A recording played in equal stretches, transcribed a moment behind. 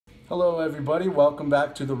Hello everybody, welcome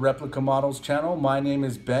back to the Replica Models channel. My name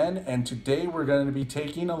is Ben and today we're going to be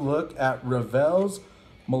taking a look at Revell's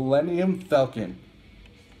Millennium Falcon.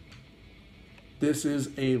 This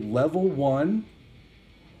is a level 1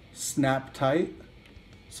 snap tight,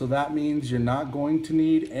 so that means you're not going to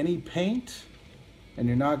need any paint and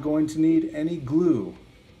you're not going to need any glue.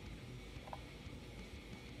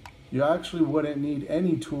 You actually wouldn't need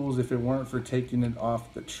any tools if it weren't for taking it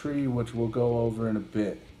off the tree, which we'll go over in a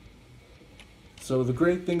bit. So the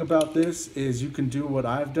great thing about this is you can do what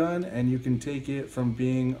I've done and you can take it from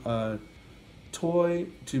being a toy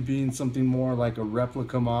to being something more like a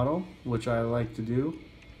replica model, which I like to do.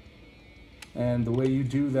 And the way you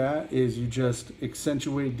do that is you just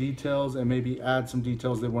accentuate details and maybe add some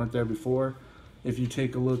details that weren't there before. If you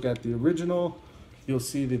take a look at the original, you'll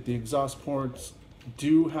see that the exhaust ports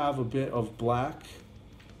do have a bit of black,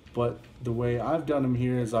 but the way I've done them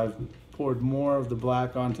here is I've poured more of the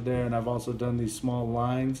black onto there, and I've also done these small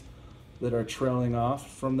lines that are trailing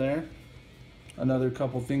off from there. Another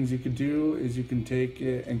couple things you could do is you can take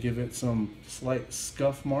it and give it some slight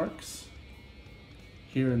scuff marks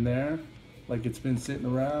here and there, like it's been sitting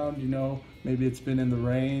around, you know, maybe it's been in the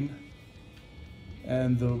rain.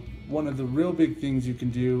 And one of the real big things you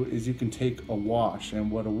can do is you can take a wash,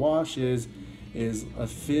 and what a wash is a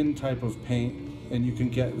thin type of paint, and you can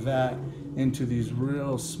get that into these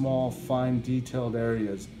real small, fine, detailed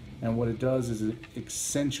areas. And what it does is it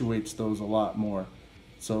accentuates those a lot more.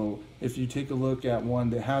 So if you take a look at one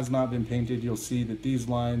that has not been painted, you'll see that these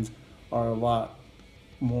lines are a lot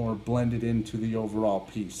more blended into the overall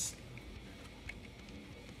piece.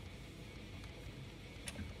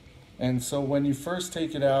 And so when you first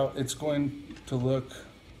take it out, it's going to look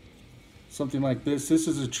something like this. This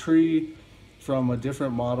is a tree from a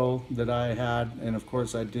different model that I had, and of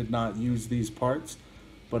course I did not use these parts,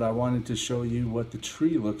 but I wanted to show you what the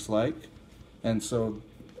tree looks like. And so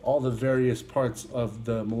all the various parts of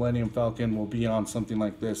the Millennium Falcon will be on something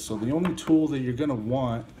like this. So the only tool that you're gonna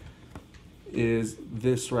want is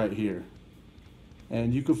this right here.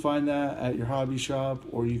 And you can find that at your hobby shop,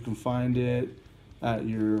 or you can find it at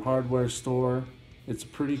your hardware store. It's a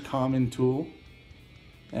pretty common tool.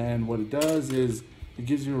 And what it does is it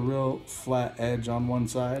gives you a real flat edge on one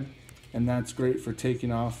side, and that's great for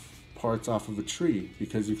taking off parts off of a tree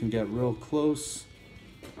because you can get real close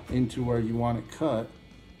into where you want it cut,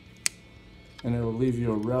 and it will leave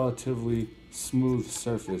you a relatively smooth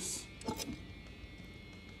surface,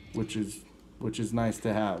 which is nice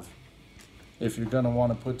to have if you're going to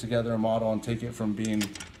want to put together a model and take it from being,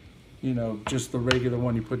 you know, just the regular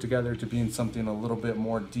one you put together to being something a little bit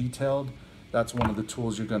more detailed. That's one of the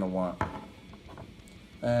tools you're going to want.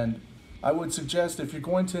 And I would suggest, if you're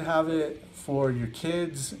going to have it for your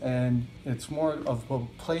kids and it's more of a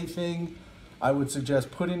plaything, I would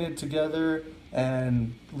suggest putting it together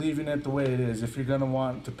and leaving it the way it is. If you're going to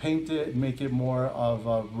want to paint it and make it more of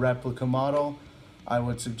a replica model, I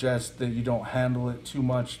would suggest that you don't handle it too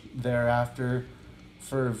much thereafter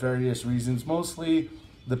for various reasons. Mostly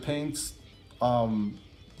the paints,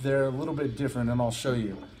 they're a little bit different, and I'll show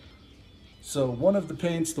you. So one of the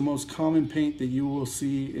paints, the most common paint that you will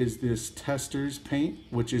see is this Tester's paint,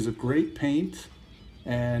 which is a great paint,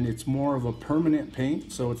 and it's more of a permanent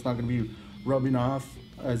paint, so it's not going to be rubbing off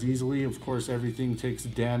as easily. Of course, everything takes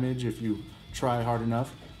damage if you try hard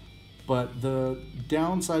enough. But the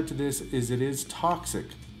downside to this is it is toxic.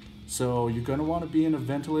 So you're going to want to be in a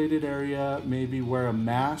ventilated area, maybe wear a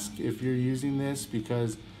mask if you're using this,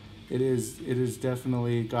 because it is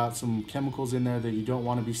definitely got some chemicals in there that you don't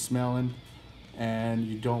want to be smelling, and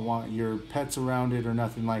you don't want your pets around it or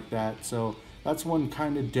nothing like that. So that's one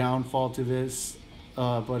kind of downfall to this.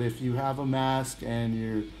 But if you have a mask and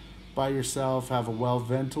you're by yourself, have a well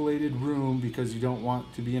ventilated room because you don't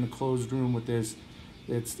want to be in a closed room with this,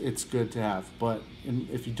 it's good to have. But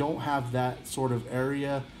if you don't have that sort of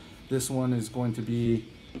area, this one is going to be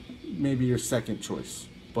maybe your second choice.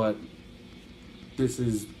 But this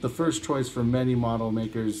is the first choice for many model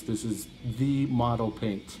makers. This is the model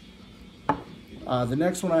paint. The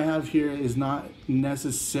next one I have here is not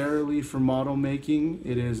necessarily for model making.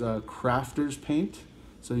 It is a crafter's paint.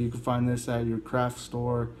 So you can find this at your craft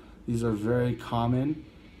store. These are very common.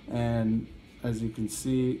 And as you can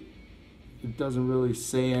see, it doesn't really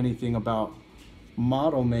say anything about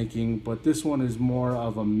model making, but this one is more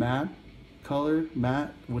of a matte color,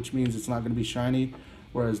 which means it's not going to be shiny.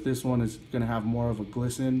 Whereas this one is going to have more of a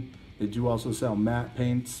glisten. They do also sell matte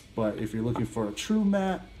paints, but if you're looking for a true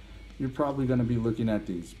matte, you're probably going to be looking at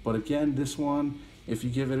these. But again, this one, if you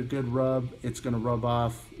give it a good rub, it's going to rub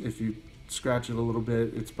off. If you scratch it a little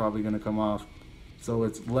bit, it's probably going to come off. So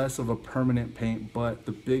it's less of a permanent paint, but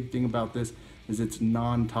the big thing about this is it's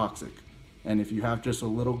non-toxic. And if you have just a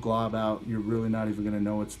little glob out, you're really not even gonna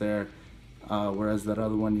know it's there. Whereas that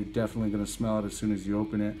other one, you're definitely gonna smell it as soon as you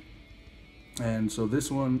open it. And so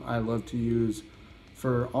this one I love to use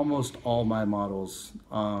for almost all my models.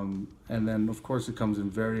 And then of course it comes in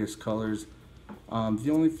various colors.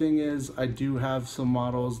 The only thing is I do have some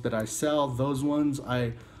models that I sell. Those ones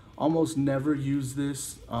I almost never use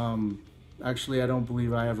this. Actually, I don't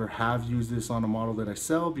believe I ever have used this on a model that I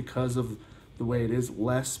sell because of the way it is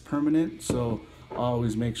less permanent. So I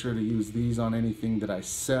always make sure to use these on anything that I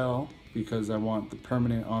sell because I want the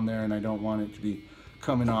permanent on there and I don't want it to be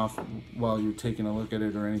coming off while you're taking a look at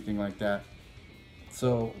it or anything like that.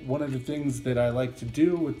 So one of the things that I like to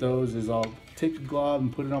do with those is I'll take a glob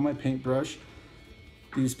and put it on my paintbrush.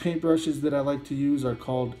 These paintbrushes that I like to use are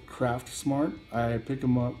called Craft Smart. I pick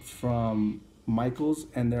them up from Michael's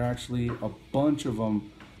and they're actually a bunch of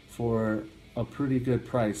them for a pretty good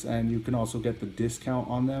price, and you can also get the discount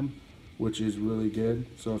on them, which is really good.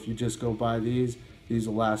 So if you just go buy these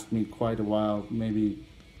will last me quite a while, maybe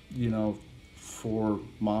 4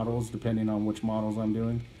 models depending on which models I'm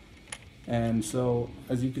doing. And so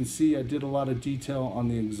as you can see, I did a lot of detail on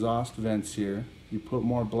the exhaust vents here. You put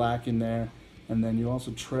more black in there, and then you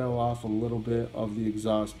also trail off a little bit of the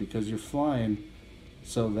exhaust because you're flying,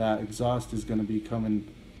 so that exhaust is going to be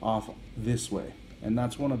coming off this way. And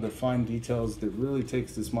that's one of the fine details that really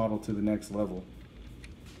takes this model to the next level.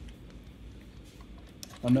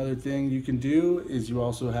 Another thing you can do is you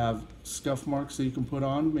also have scuff marks that you can put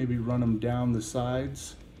on, maybe run them down the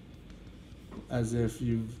sides as if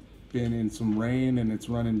you've been in some rain and it's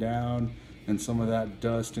running down and some of that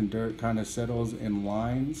dust and dirt kind of settles in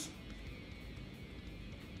lines.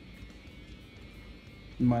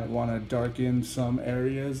 You might want to darken some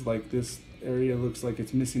areas, like this area looks like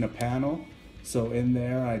it's missing a panel. So in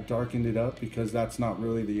there I darkened it up because that's not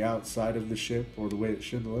really the outside of the ship or the way it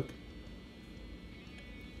should look.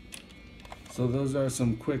 So those are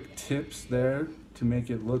some quick tips there to make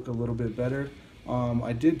it look a little bit better.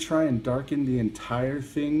 I did try and darken the entire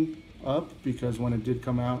thing up because when it did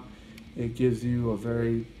come out, it gives you a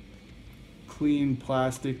very clean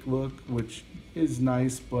plastic look, which is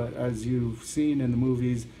nice, but as you've seen in the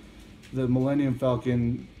movies, the Millennium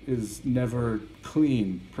Falcon is never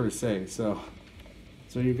clean per se, so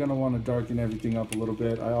you're going to want to darken everything up a little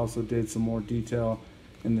bit. I also did some more detail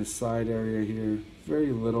in this side area here,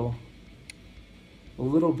 very little. A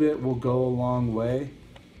little bit will go a long way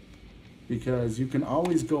because you can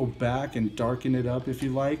always go back and darken it up if you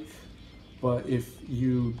like, but if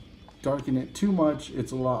you darken it too much,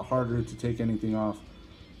 it's a lot harder to take anything off.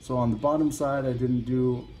 So on the bottom side, I didn't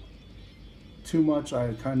do too much.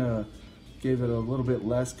 I kind of gave it a little bit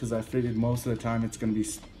less because I figured most of the time it's going to be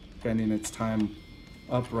spending its time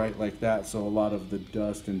upright like that. So a lot of the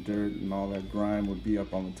dust and dirt and all that grime would be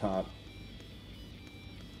up on the top.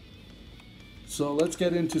 So let's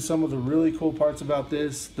get into some of the really cool parts about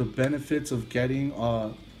this, the benefits of getting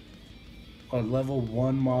a level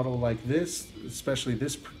 1 model like this, especially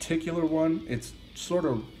this particular one. It's sort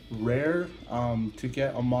of rare to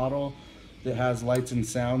get a model that has lights and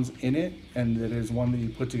sounds in it and that is one that you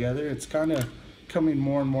put together. It's kind of coming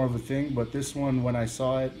more and more of a thing, but this one, when I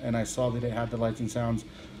saw it and I saw that it had the lights and sounds,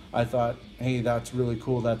 I thought, hey, that's really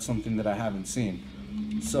cool. That's something that I haven't seen.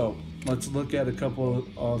 So let's look at a couple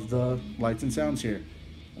of the lights and sounds here.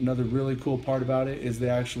 Another really cool part about it is they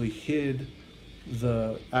actually hid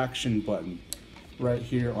the action button right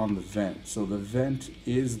here on the vent. So the vent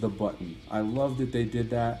is the button. I love that they did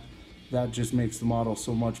that. That just makes the model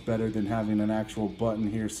so much better than having an actual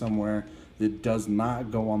button here somewhere that does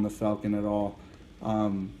not go on the Falcon at all.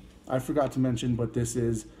 I forgot to mention, but this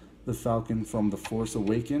is the Falcon from The Force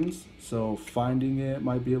Awakens, so finding it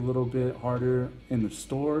might be a little bit harder in the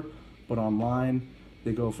store, but online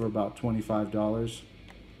they go for about $25.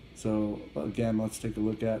 So again, let's take a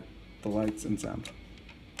look at the lights and sound.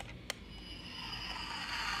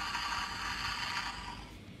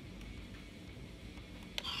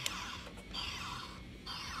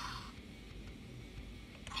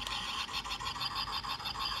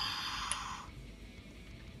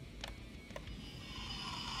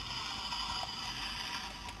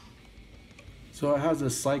 So it has a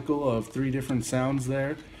cycle of 3 different sounds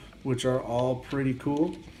there, which are all pretty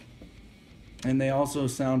cool. And they also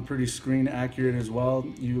sound pretty screen accurate as well.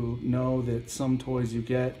 You know that some toys you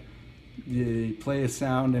get, you play a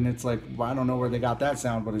sound and it's like, well, I don't know where they got that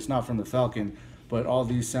sound, but it's not from the Falcon. But all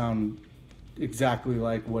these sound exactly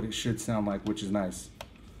like what it should sound like, which is nice.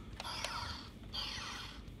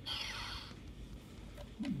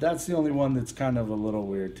 That's the only one that's kind of a little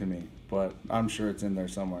weird to me. but I'm sure it's in there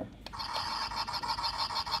somewhere.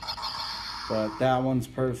 But that one's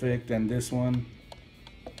perfect, and this one,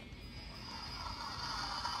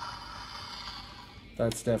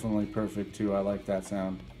 that's definitely perfect too. I like that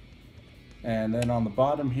sound. And then on the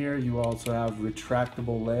bottom here, you also have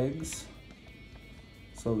retractable legs,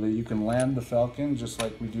 so that you can land the falcon just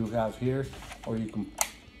like we do have here, or you can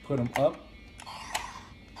put them up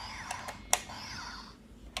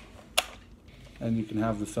and you can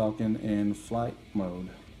have the falcon in flight mode.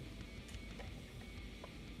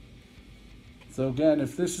 So again,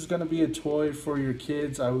 if this is going to be a toy for your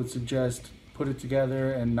kids, I would suggest put it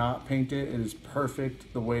together and not paint it. It is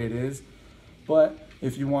perfect the way it is. But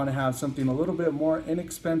if you want to have something a little bit more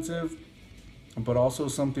inexpensive, but also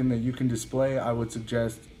something that you can display, I would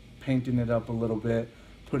suggest painting it up a little bit,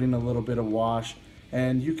 putting a little bit of wash,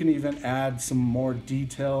 and you can even add some more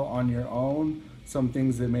detail on your own, some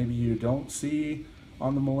things that maybe you don't see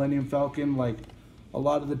on the Millennium Falcon. Like a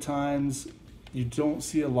lot of the times you don't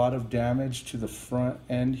see a lot of damage to the front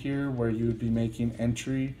end here where you would be making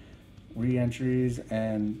re-entries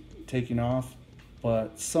and taking off,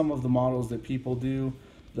 but some of the models that people do,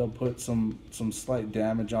 they'll put some slight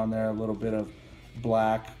damage on there, a little bit of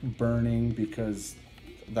black burning, because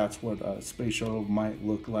that's what a space shuttle might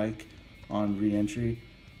look like on re-entry.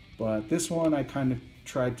 But this one I kind of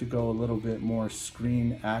tried to go a little bit more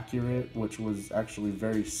screen accurate, which was actually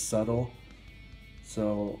very subtle.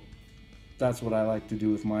 So that's what I like to do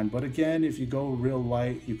with mine. But again, if you go real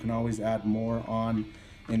light, you can always add more on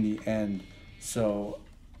in the end. So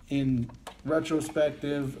in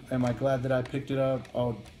retrospective, am I glad that I picked it up?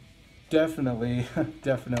 Oh, definitely,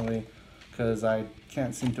 definitely, because I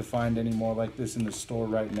can't seem to find any more like this in the store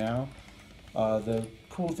right now. The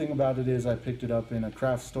cool thing about it is I picked it up in a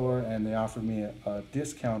craft store and they offered me a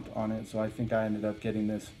discount on it, so I think I ended up getting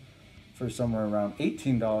this for somewhere around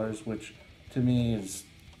 $18, which to me is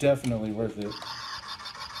definitely worth it.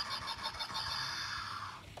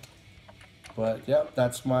 But yep,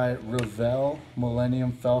 that's my Revell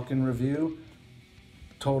Millennium Falcon review.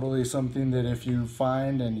 Totally something that if you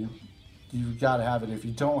find, and you gotta have it. If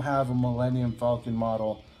you don't have a Millennium Falcon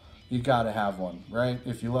model, you gotta have one, right?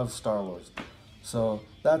 If you love Star Wars. So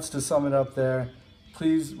that's to sum it up there.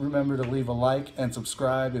 Please remember to leave a like and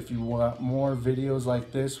subscribe if you want more videos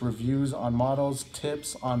like this, reviews on models,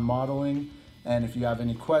 tips on modeling. And if you have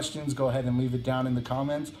any questions, go ahead and leave it down in the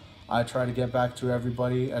comments. I try to get back to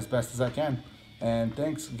everybody as best as I can. And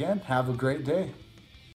thanks again. Have a great day.